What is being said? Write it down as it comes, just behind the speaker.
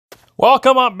Well,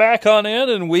 come on back on in,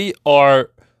 and we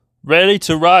are ready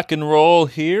to rock and roll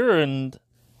here. And,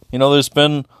 there's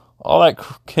been all that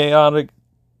chaotic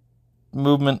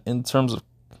movement in terms of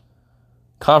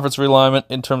conference realignment,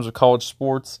 in terms of college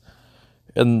sports.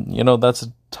 And, that's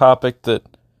a topic that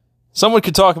someone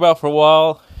could talk about for a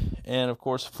while. And, of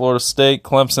course, Florida State,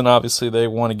 Clemson, obviously, they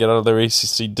want to get out of their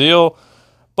ACC deal.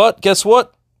 But guess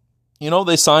what?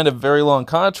 They signed a very long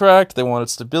contract. They wanted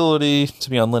stability to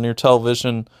be on linear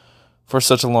television for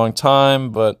such a long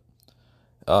time, but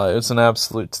it's an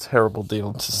absolute terrible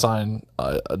deal to sign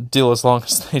a deal as long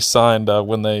as they signed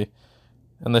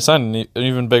they signed an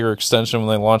even bigger extension when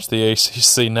they launched the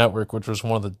ACC network, which was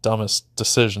one of the dumbest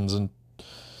decisions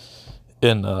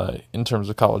in terms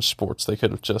of college sports. They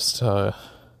could have just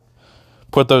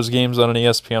put those games on an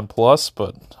ESPN Plus,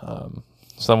 but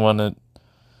someone at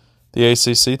the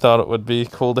ACC thought it would be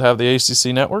cool to have the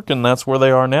ACC network, and that's where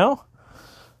they are now.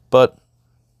 But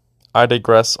I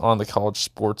digress on the college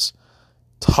sports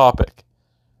topic.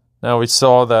 Now, we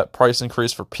saw that price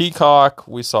increase for Peacock.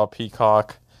 We saw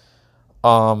Peacock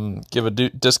give a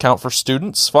discount for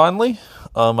students, finally.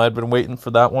 I'd been waiting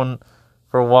for that one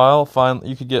for a while. Finally,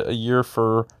 you could get a year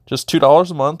for just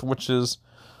 $2 a month, which is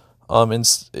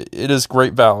it is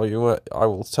great value, I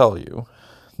will tell you.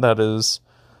 That is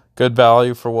good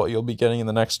value for what you'll be getting in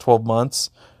the next 12 months.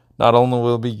 Not only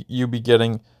will you be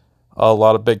getting a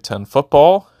lot of Big Ten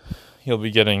football, you'll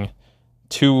be getting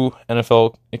 2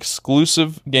 NFL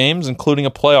exclusive games, including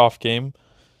a playoff game,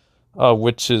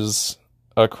 which is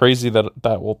crazy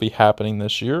that will be happening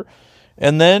this year.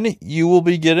 And then you will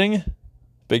be getting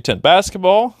Big Ten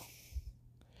basketball.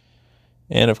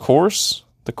 And, of course,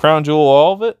 the crown jewel of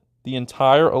all of it, the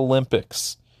entire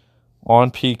Olympics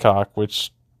on Peacock,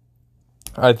 which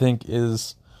I think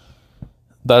is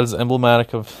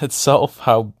emblematic of itself,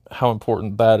 how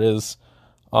important that is.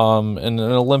 In an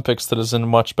Olympics that is in a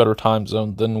much better time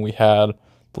zone than we had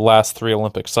the last 3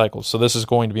 Olympic cycles. So this is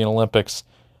going to be an Olympics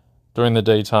during the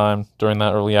daytime, during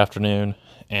that early afternoon,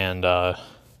 and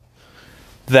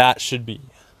that should be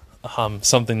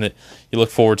something that you look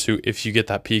forward to if you get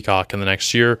that Peacock in the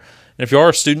next year. And if you are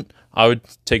a student, I would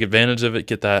take advantage of it,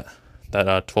 get that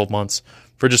 12 months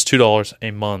for just $2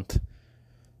 a month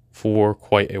for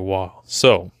quite a while.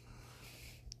 So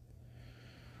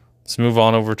let's move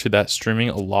on over to that streaming.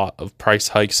 A lot of price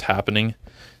hikes happening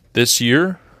this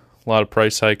year. A lot of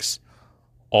price hikes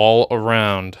all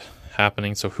around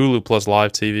happening. So Hulu plus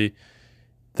live TV,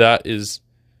 that is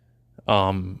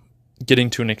getting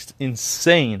to an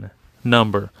insane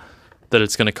number that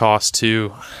it's going to cost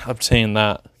to obtain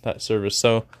that service.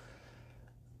 So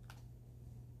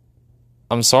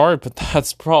I'm sorry, but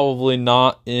that's probably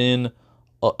not in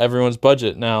everyone's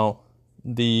budget. Now,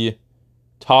 the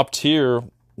top tier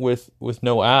with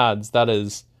no ads, that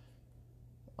is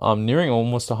nearing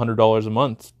almost $100 a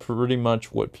month, pretty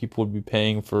much what people would be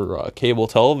paying for cable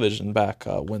television back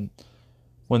when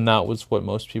that was what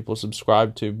most people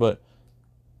subscribed to. But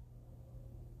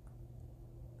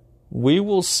we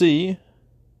will see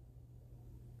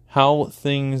how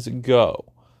things go.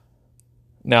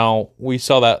 Now, we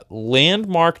saw that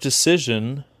landmark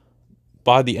decision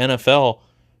by the NFL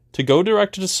to go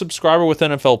direct to subscriber with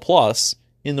NFL Plus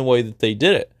in the way that they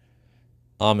did it.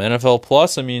 NFL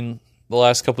Plus, the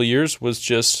last couple of years was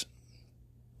just,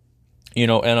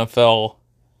 NFL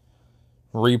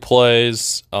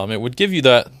replays. It would give you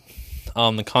that,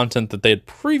 the content that they had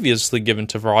previously given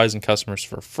to Verizon customers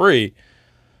for free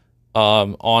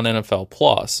on NFL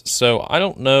Plus. So I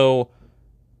don't know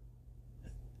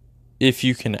if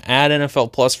you can add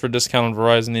NFL Plus for discount on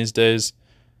Verizon these days.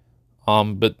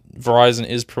 But Verizon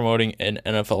is promoting an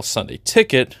NFL Sunday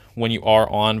Ticket when you are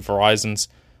on Verizon's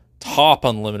top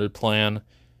unlimited plan.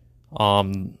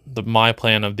 The my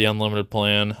plan of the unlimited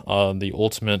plan, the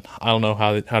ultimate. I don't know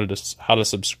how to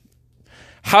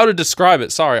describe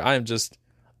it. Sorry, I am just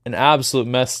an absolute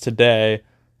mess today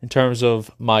in terms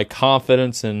of my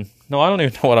confidence and I don't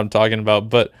even know what I'm talking about.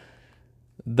 But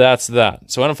that's that.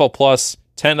 So NFL Plus,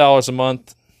 $10 a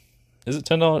month. Is it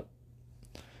 $10?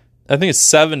 I think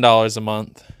it's $7 a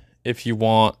month if you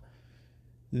want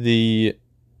the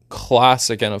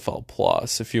classic NFL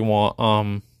Plus. If you want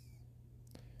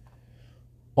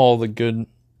all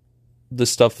the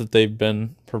stuff that they've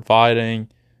been providing,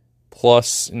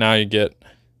 plus now you get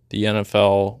the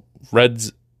NFL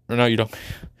Reds. Or no, you don't.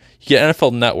 You get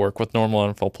NFL Network with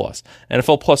normal NFL Plus.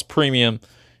 NFL Plus Premium,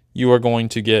 you are going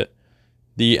to get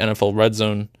the NFL Red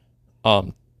Zone.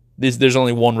 There's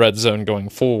only one Red Zone going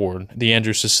forward. The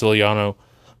Andrew Siciliano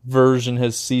version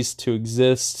has ceased to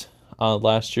exist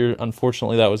last year.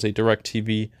 Unfortunately, that was a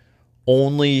DirecTV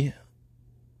only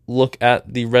look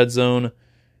at the Red Zone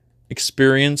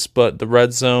experience, but the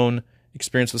Red Zone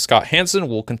experience with Scott Hansen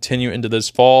will continue into this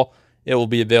fall. It will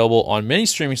be available on many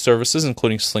streaming services,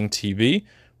 including Sling TV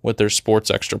with their Sports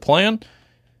Extra plan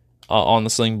on the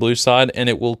Sling Blue side, and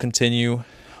it will continue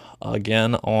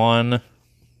again on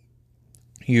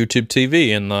YouTube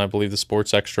TV and I believe the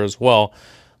Sports Extra as well.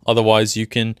 Otherwise, you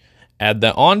can add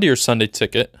that onto your Sunday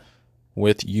ticket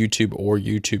with YouTube or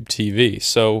YouTube TV.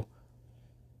 So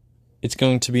it's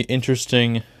going to be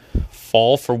interesting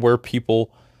fall for where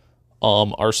people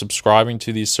are subscribing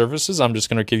to these services. I'm just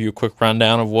going to give you a quick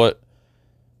rundown of what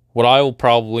I will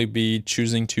probably be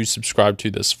choosing to subscribe to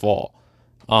this fall.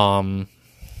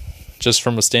 Just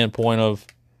from a standpoint of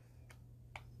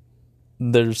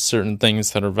there's certain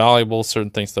things that are valuable, certain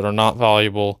things that are not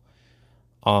valuable.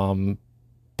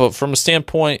 But from a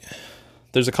standpoint,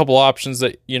 there's a couple options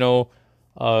that,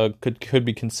 could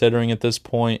be considering at this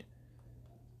point.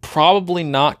 Probably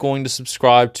not going to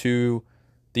subscribe to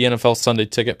the NFL Sunday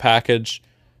Ticket package.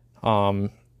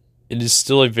 It is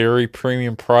still a very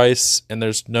premium price, and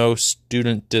there's no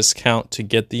student discount to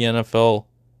get the NFL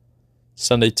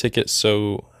Sunday Ticket,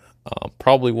 so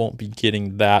probably won't be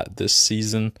getting that this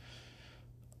season.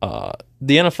 The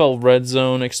NFL Red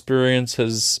Zone experience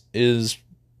is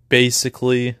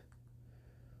basically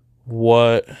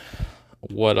what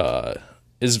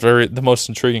is the most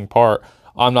intriguing part.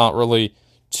 I'm not really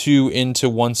too into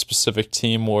one specific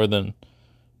team more than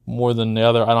the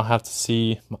other. I don't have to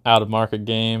see out of market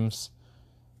games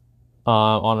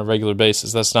on a regular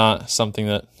basis. That's not something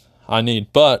that I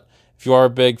need. But if you are a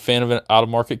big fan of out of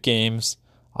market games,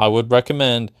 I would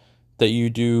recommend that you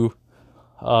do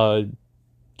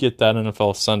get that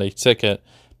NFL Sunday Ticket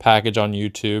package on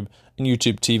YouTube and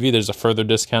YouTube TV. There's a further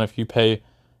discount if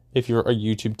you're a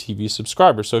YouTube TV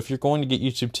subscriber. So if you're going to get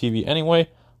YouTube TV anyway,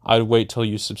 I'd wait till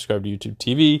you subscribe to YouTube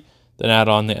TV, then add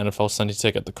on the NFL Sunday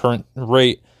Ticket. The current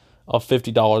rate of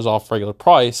 $50 off regular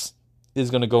price is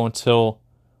going to go until,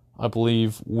 I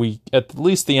believe, at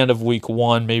least the end of week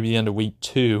 1, maybe the end of week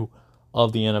 2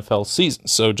 of the NFL season.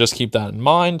 So just keep that in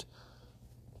mind.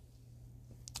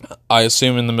 I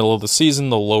assume in the middle of the season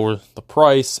they'll lower the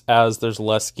price as there's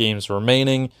less games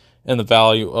remaining and the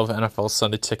value of NFL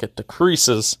Sunday Ticket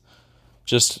decreases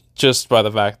just by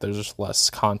the fact there's just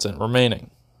less content remaining.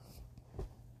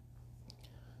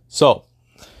 So,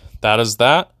 that is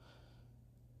that.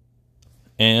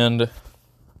 And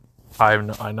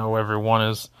I know everyone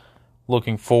is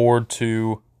looking forward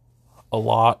to a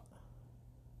lot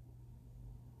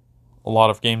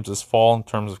of games this fall in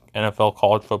terms of NFL,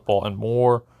 college football, and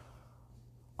more.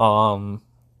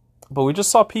 But we just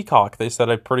saw Peacock. They set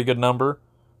a pretty good number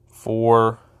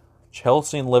for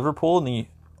Chelsea and Liverpool in the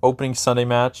opening Sunday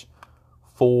match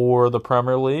for the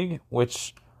Premier League,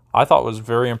 which I thought was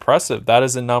very impressive. That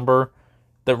is a number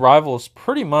that rivals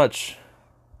pretty much,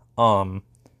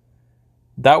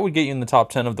 that would get you in the top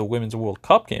 10 of the Women's World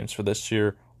Cup games for this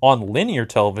year on linear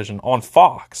television, on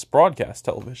Fox broadcast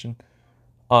television,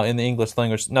 in the English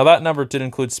language. Now, that number did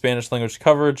include Spanish language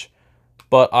coverage,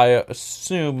 but I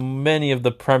assume many of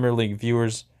the Premier League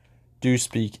viewers do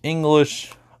speak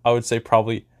English. I would say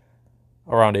probably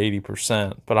around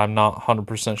 80%, but I'm not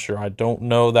 100% sure. I don't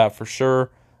know that for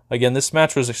sure. Again, this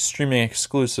match was extremely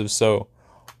exclusive, so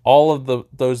all of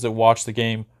those that watched the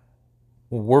game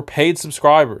were paid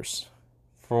subscribers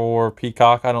for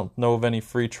Peacock. I don't know of any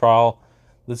free trial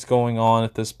that's going on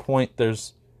at this point.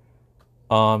 There's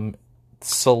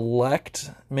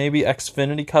select, maybe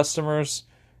Xfinity customers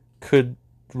could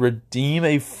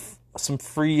redeem some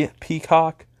free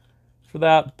Peacock for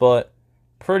that, but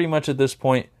pretty much at this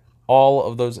point, all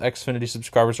of those Xfinity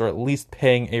subscribers are at least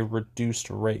paying a reduced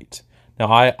rate.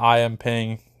 Now, I am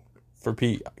paying for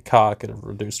Peacock at a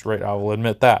reduced rate, I will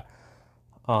admit that.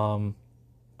 I'm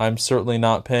certainly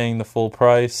not paying the full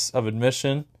price of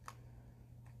admission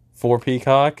for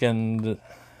Peacock, and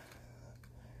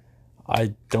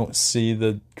I don't see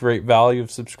the great value of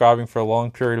subscribing for a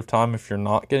long period of time if you're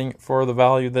not getting it for the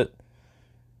value that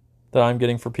I'm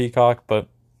getting for Peacock. But,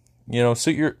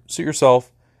 suit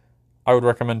yourself. I would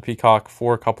recommend Peacock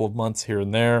for a couple of months here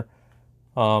and there.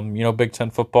 Big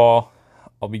Ten football,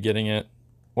 I'll be getting it.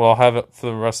 Well, I'll have it for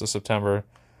the rest of September,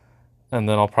 and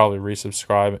then I'll probably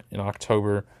resubscribe in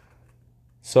October.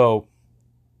 So,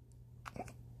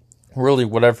 really,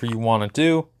 whatever you want to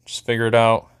do, just figure it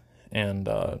out and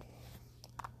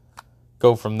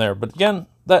go from there. But again,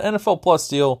 that NFL Plus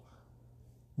deal,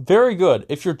 very good.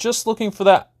 If you're just looking for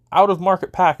that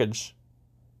out-of-market package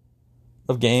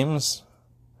of games,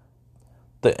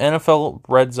 the NFL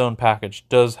Red Zone package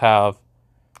does have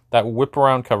that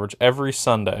whip-around coverage every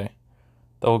Sunday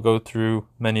that will go through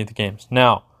many of the games.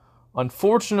 Now,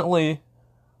 unfortunately,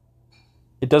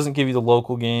 It doesn't give you the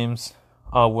local games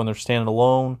when they're standing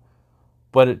alone,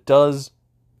 but it does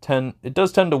tend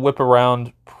to whip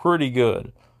around pretty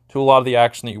good to a lot of the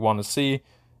action that you want to see.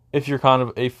 If you're kind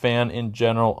of a fan in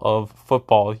general of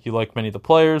football, you like many of the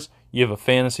players, you have a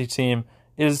fantasy team,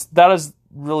 that is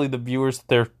really the viewers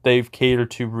that they've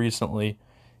catered to recently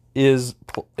is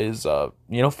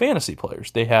fantasy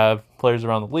players. They have players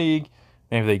around the league,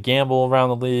 maybe they gamble around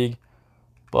the league,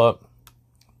 but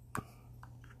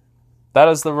that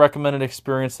is the recommended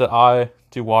experience that I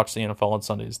do watch the NFL on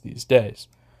Sundays these days.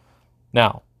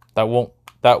 Now, the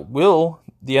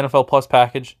NFL Plus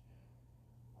package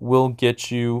will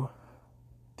get you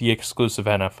the exclusive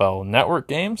NFL Network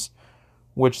games,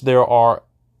 which there are,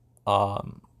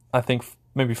 I think,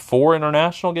 maybe 4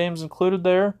 international games included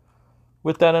there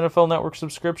with that NFL Network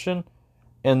subscription.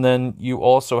 And then you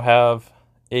also have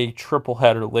a triple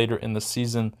header later in the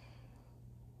season,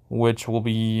 which will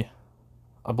be,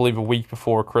 I believe, a week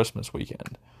before Christmas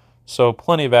weekend. So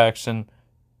plenty of action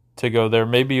to go there.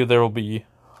 Maybe there will be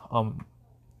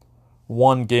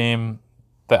one game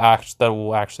that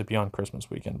will actually be on Christmas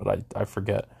weekend, but I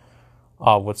forget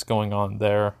what's going on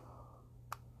there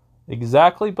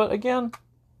exactly. But again,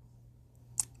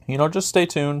 just stay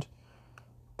tuned.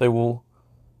 They'll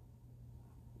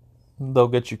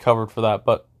get you covered for that.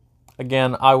 But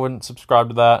again, I wouldn't subscribe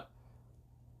to that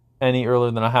any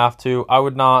earlier than I have to. I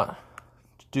would not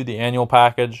do the annual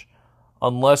package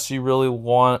unless you really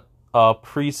want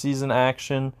preseason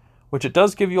action, which it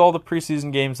does give you all the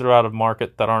preseason games that are out of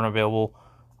market that aren't available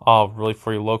really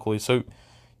for you locally. So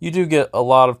you do get a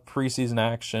lot of preseason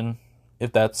action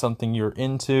if that's something you're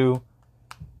into.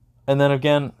 And then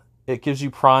again, it gives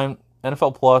you Prime,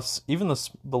 NFL Plus, even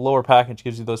the lower package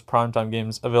gives you those primetime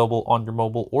games available on your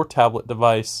mobile or tablet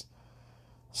device.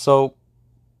 So,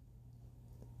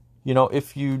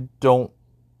 if you don't,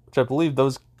 which I believe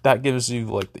that gives you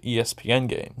like the ESPN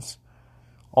games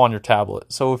on your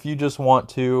tablet. So if you just want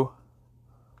to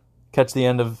catch the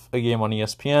end of a game on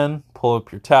ESPN, pull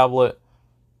up your tablet.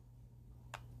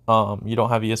 You don't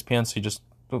have ESPN, so you just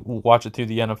watch it through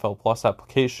the NFL Plus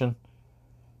application,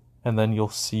 and then you'll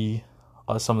see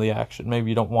some of the action. Maybe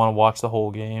you don't want to watch the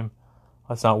whole game.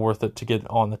 It's not worth it to get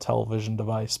on the television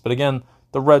device. But again,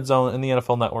 the Red Zone and the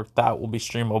NFL Network, that will be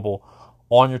streamable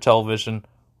on your television,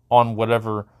 on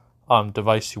whatever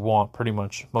device you want. Pretty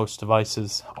much most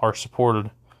devices are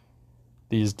supported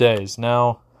these days.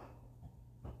 Now,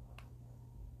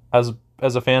 as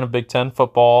a fan of Big Ten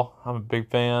football, I'm a big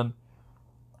fan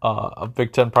of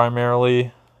Big Ten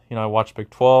primarily. I watch Big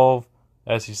 12,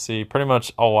 SEC. Pretty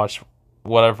much I'll watch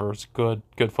whatever's good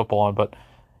football on,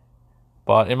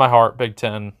 but in my heart, Big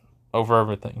Ten over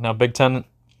everything. Now, Big Ten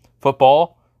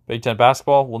football, Big Ten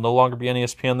basketball will no longer be on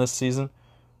ESPN this season,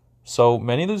 so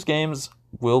many of those games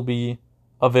will be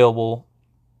available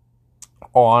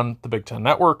on the Big Ten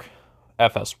Network,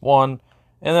 FS1,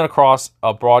 and then across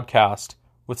a broadcast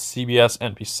with CBS,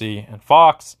 NBC, and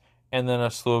Fox, and then a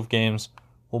slew of games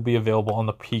will be available on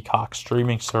the Peacock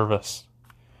streaming service.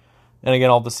 And again,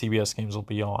 all the CBS games will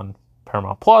be on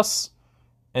Paramount Plus,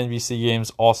 NBC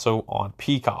games also on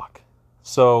Peacock.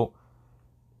 So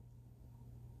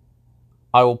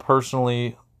I will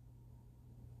personally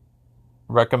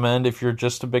recommend, if you're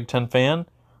just a Big Ten fan,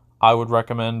 I would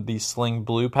recommend the Sling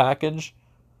Blue package,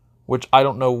 which I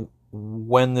don't know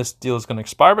when this deal is going to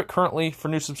expire, but currently for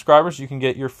new subscribers, you can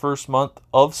get your first month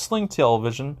of Sling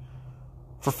Television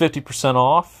for 50%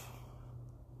 off,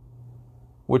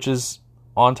 which is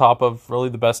on top of really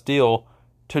the best deal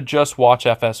to just watch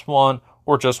FS1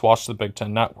 or just watch the Big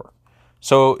Ten Network.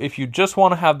 So if you just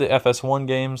want to have the FS1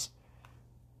 games,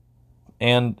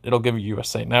 and it'll give you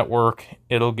USA Network,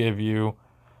 it'll give you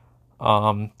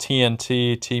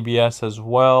TNT, TBS as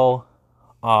well,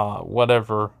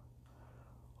 whatever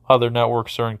other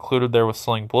networks are included there with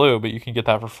Sling Blue, but you can get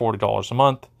that for $40 a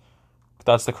month.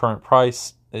 That's the current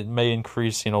price. It may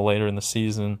increase, later in the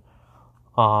season,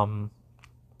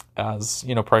 as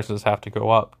prices have to go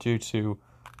up due to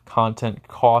content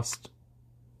cost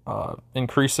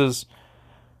increases.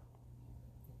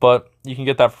 But you can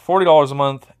get that for $40 a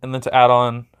month, and then to add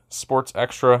on Sports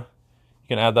Extra, you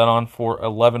can add that on for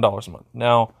 $11 a month.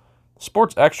 Now,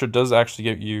 Sports Extra does actually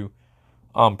give you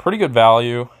pretty good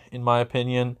value, in my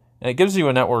opinion, and it gives you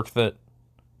a network that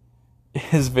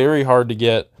is very hard to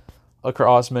get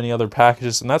across many other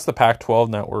packages, and that's the Pac-12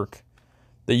 network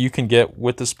that you can get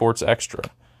with the Sports Extra.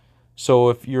 So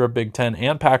if you're a Big Ten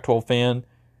and Pac-12 fan,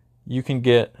 you can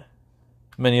get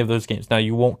many of those games. Now,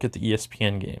 you won't get the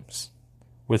ESPN games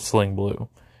with Sling Blue.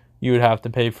 You would have to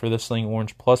pay for the Sling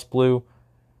Orange Plus Blue,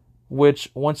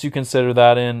 which, once you consider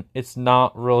that in, it's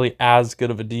not really as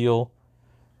good of a deal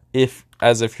if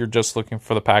as if you're just looking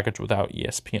for the package without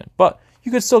ESPN. But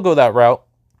you could still go that route,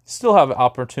 still have an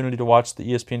opportunity to watch the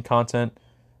ESPN content.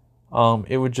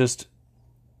 You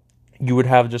would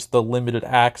have just the limited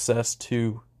access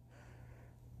to,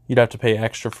 you'd have to pay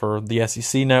extra for the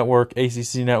SEC network,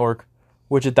 ACC network,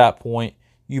 which at that point,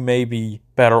 you may be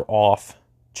better off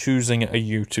choosing a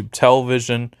YouTube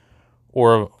television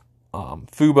or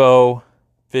Fubo,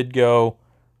 Vidgo,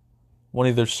 one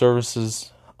of their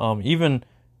services, even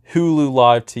Hulu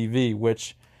Live TV,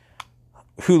 which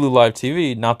Hulu Live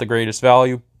TV, not the greatest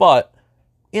value, but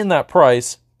in that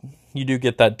price, you do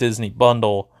get that Disney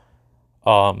bundle,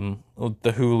 with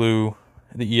the Hulu,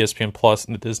 the ESPN Plus,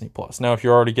 and the Disney Plus. Now, if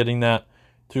you're already getting that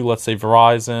through, let's say,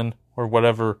 Verizon or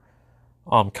whatever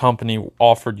company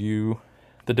offered you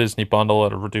the Disney bundle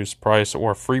at a reduced price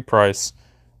or a free price,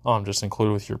 just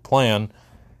included with your plan,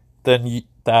 then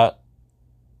that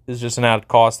is just an added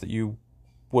cost that you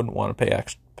wouldn't want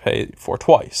to pay for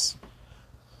twice.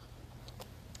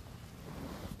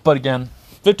 But again,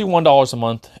 $51 a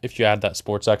month if you add that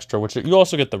Sports Extra, which you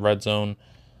also get the Red Zone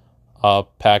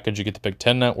package. You get the Big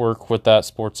Ten Network with that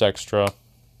Sports Extra.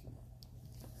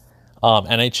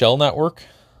 NHL Network.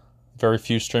 Very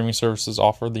few streaming services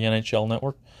offer the NHL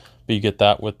Network, but you get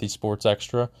that with the Sports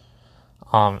Extra.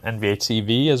 NBA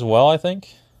TV as well, I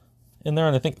think, in there.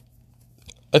 And I think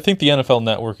the NFL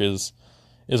Network is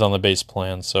on the base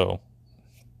plan, so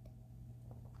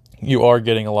you are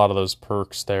getting a lot of those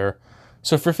perks there.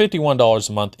 So for $51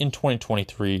 a month in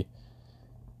 2023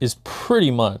 is pretty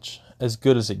much as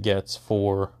good as it gets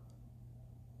for,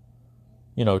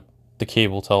 the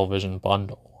cable television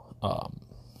bundle.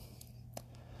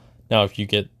 Now, if you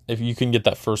can get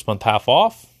that first month half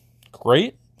off,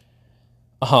 great.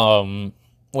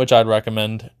 Which I'd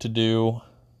recommend to do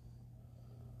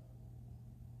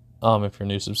if you're a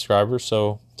new subscriber.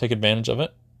 So take advantage of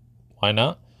it. Why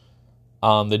not?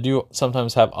 They do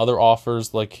sometimes have other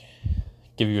offers, like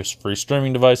give you a free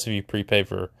streaming device if you prepay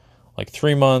for like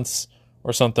 3 months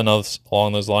or something else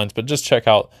along those lines. But just check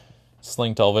out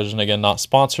Sling Television. Again, not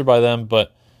sponsored by them,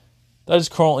 but that is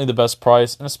currently the best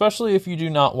price. And especially if you do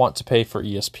not want to pay for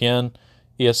ESPN.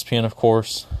 ESPN, of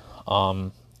course,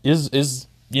 is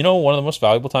one of the most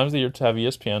valuable times of the year to have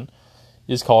ESPN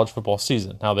is college football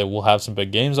season. Now, they will have some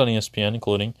big games on ESPN,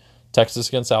 including Texas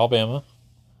against Alabama,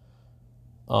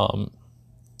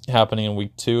 happening in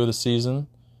week 2 of the season.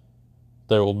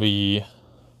 There will be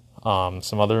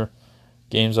some other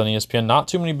games on ESPN. Not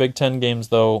too many Big Ten games,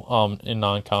 though, in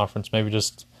non-conference. Maybe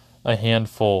just a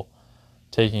handful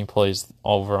taking place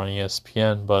over on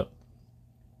ESPN. But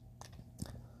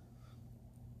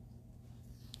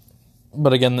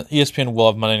again, the ESPN will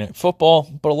have Monday Night Football.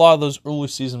 But a lot of those early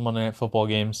season Monday Night Football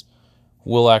games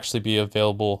will actually be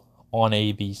available on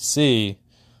ABC.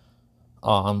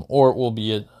 Or it will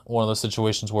be one of those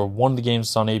situations where one of the games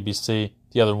is on ABC,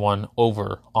 the other one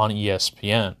over on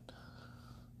ESPN.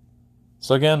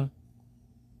 So again,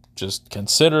 just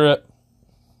consider it.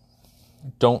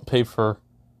 Don't pay for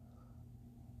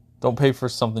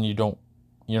something you're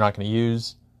not going to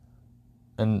use,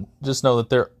 and just know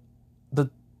that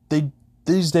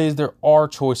these days there are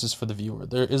choices for the viewer.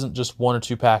 There isn't just one or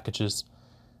two packages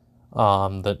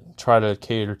that try to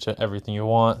cater to everything you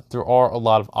want. There are a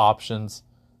lot of options,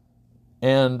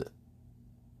 and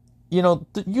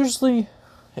usually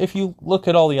if you look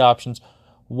at all the options,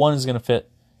 one is going to fit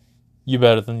you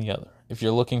better than the other. If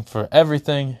you're looking for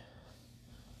everything,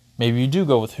 maybe you do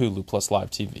go with Hulu plus Live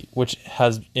TV, which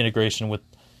has integration with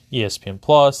ESPN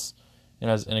Plus and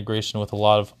has integration with a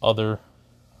lot of other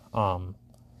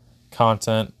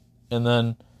content. And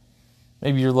then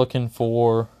maybe you're looking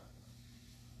for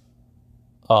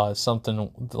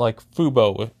something like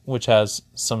Fubo, which has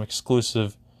some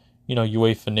exclusive,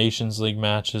 UEFA Nations League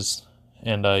matches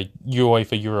and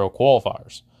UEFA Euro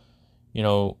qualifiers.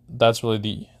 That's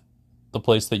really the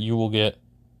place that you will get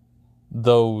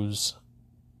those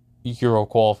Euro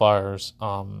qualifiers.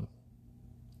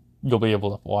 You'll be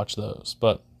able to watch those.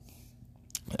 But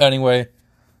anyway,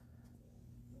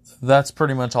 that's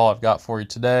pretty much all I've got for you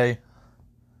today.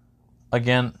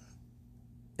 Again,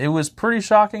 it was pretty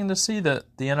shocking to see that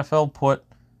the NFL put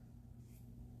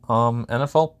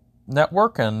NFL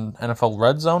Network and NFL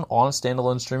Red Zone on a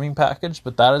standalone streaming package,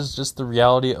 but that is just the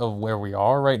reality of where we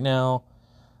are right now.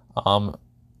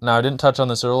 Now, I didn't touch on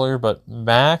this earlier, but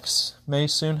Max may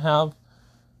soon have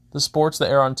the sports that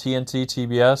air on TNT,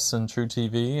 TBS, and True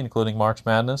TV, including March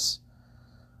Madness,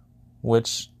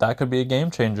 which that could be a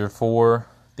game changer for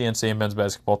the NCAA men's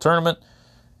basketball tournament,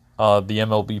 the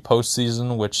MLB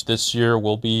postseason, which this year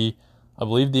will be, I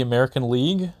believe, the American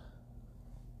League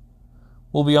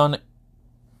will be on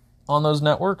those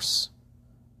networks.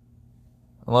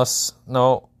 Unless,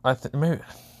 no, I think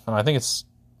it's,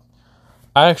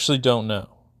 I actually don't know.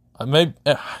 It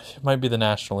might be the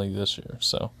National League this year,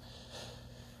 so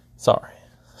sorry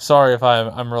if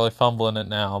I'm really fumbling it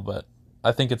now, but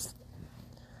I think it's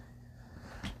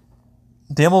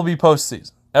the MLB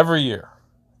postseason every year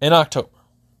in October.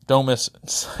 Don't miss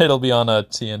it. It'll be on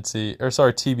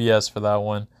TBS for that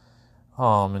one,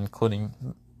 including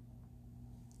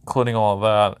all of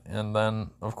that. And then,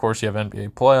 of course, you have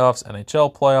NBA playoffs,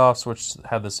 NHL playoffs, which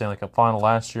had the Stanley Cup final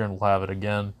last year and will have it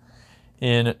again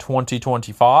in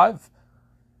 2025.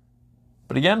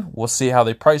 But again, we'll see how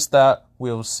they price that.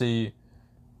 We'll see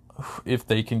if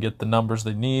they can get the numbers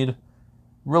they need.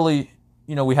 Really,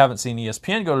 we haven't seen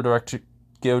ESPN go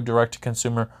direct to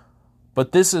consumer,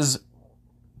 but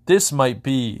this might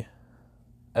be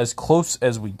as close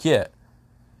as we get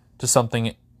to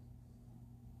something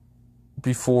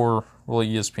before really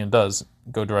ESPN does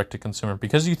go direct to consumer,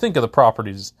 because you think of the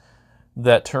properties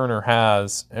that Turner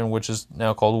has, and which is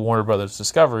now called Warner Brothers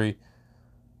Discovery.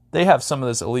 They have some of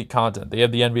this elite content. They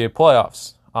have the NBA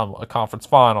playoffs, a conference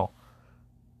final.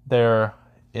 They're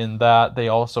in that. They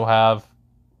also have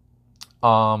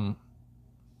the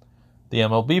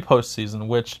MLB postseason,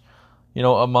 which,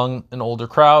 among an older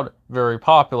crowd, very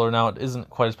popular. Now, it isn't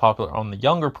quite as popular on the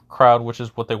younger crowd, which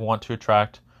is what they want to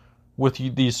attract with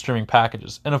these streaming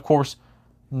packages. And, of course,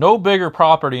 no bigger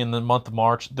property in the month of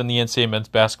March than the NCAA men's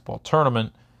basketball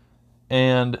tournament.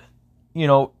 And,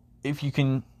 if you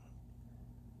can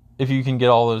get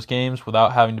all those games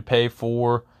without having to pay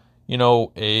for,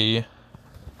 a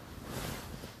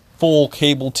full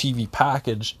cable TV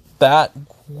package, that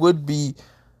would be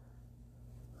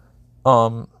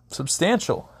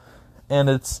substantial.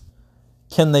 And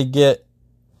can they get...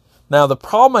 Now, the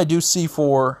problem I do see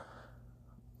for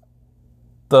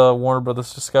the Warner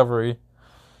Brothers Discovery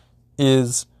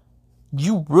is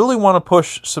you really want to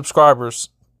push subscribers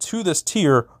to this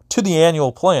tier, to the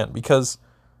annual plan, because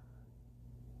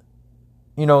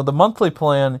the monthly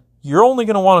plan, you're only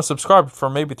going to want to subscribe for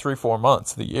maybe 3-4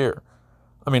 months of the year.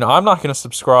 I mean, I'm not going to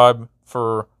subscribe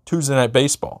for Tuesday Night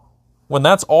Baseball when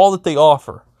that's all that they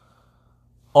offer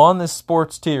on this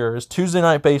sports tier is Tuesday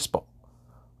Night Baseball.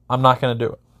 I'm not going to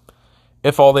do it.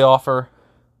 If all they offer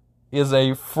is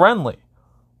a friendly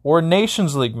or a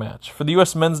Nations League match for the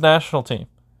U.S. men's national team,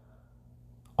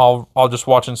 I'll just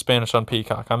watch in Spanish on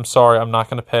Peacock. I'm sorry, I'm not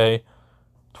going to pay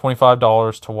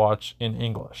 $25 to watch in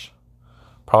English.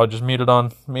 Probably just mute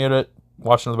it,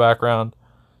 watch in the background.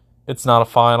 It's not a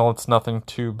final. It's nothing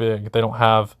too big. They don't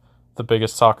have the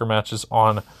biggest soccer matches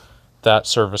on that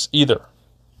service either.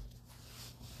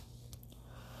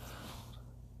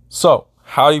 So,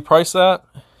 how do you price that?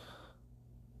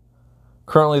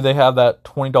 Currently, they have that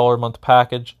 $20 a month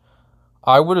package.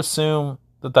 I would assume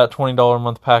that $20 a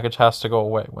month package has to go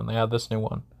away when they add this new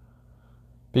one.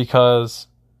 Because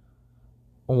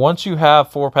once you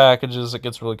have 4 packages, it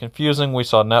gets really confusing. We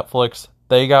saw Netflix.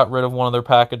 They got rid of one of their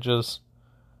packages.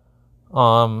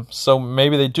 So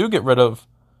maybe they do get rid of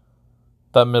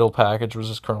that middle package, which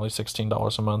is currently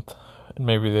 $16 a month. And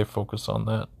maybe they focus on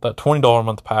that $20 a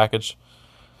month package.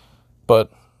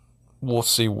 But we'll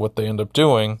see what they end up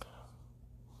doing.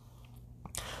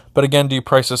 But again, do you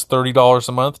price this $30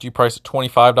 a month? Do you price it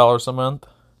 $25 a month?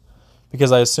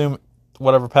 Because I assume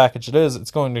whatever package it is,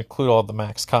 it's going to include all the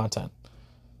Max content.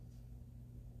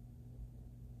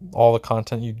 All the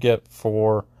content you'd get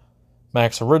for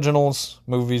Max Originals,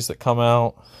 movies that come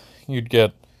out. You'd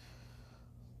get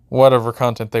whatever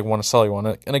content they want to sell you on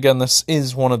it. And again, this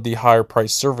is one of the higher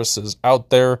priced services out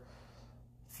there,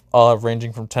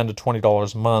 ranging from $10 to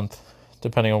 $20 a month,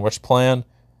 depending on which plan.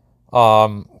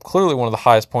 Clearly one of the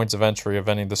highest points of entry of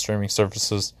any of the streaming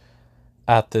services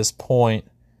at this point.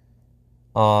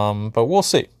 But we'll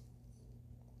see.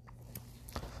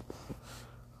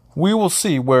 We will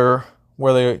see where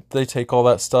they take all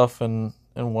that stuff and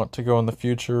want to go in the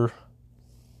future.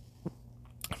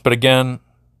 But again,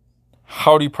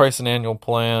 how do you price an annual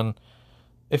plan?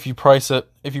 If you price it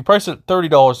at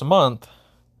 $30 a month,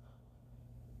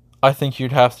 I think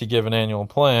you'd have to give an annual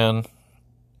plan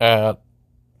at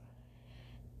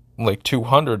like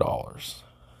 $200,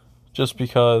 just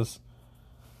because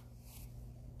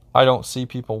I don't see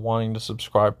people wanting to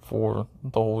subscribe for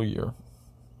the whole year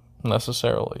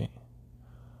necessarily.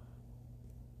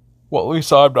 Well, at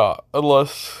least I'm not,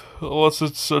 unless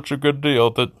it's such a good deal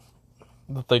that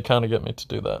they kind of get me to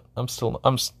do that.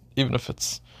 Even if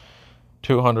it's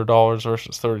 $200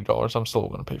 versus $30, I'm still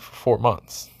going to pay for 4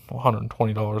 months.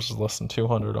 $120 is less than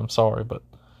 $200. I'm sorry, but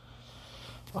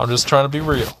I'm just trying to be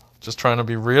real. Just trying to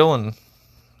be real and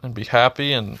be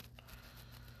happy and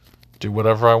do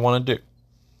whatever I want to do.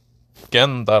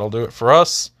 again, that'll do it for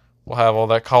us. We'll have all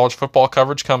that college football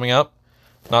coverage coming up.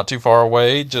 Not too far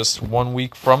away, just 1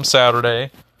 week from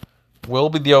Saturday, will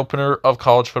be the opener of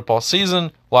college football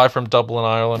season, live from Dublin,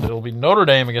 Ireland. It'll be Notre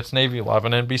Dame against Navy, live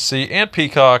on NBC and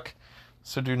Peacock,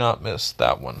 so do not miss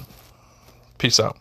that one. Peace out.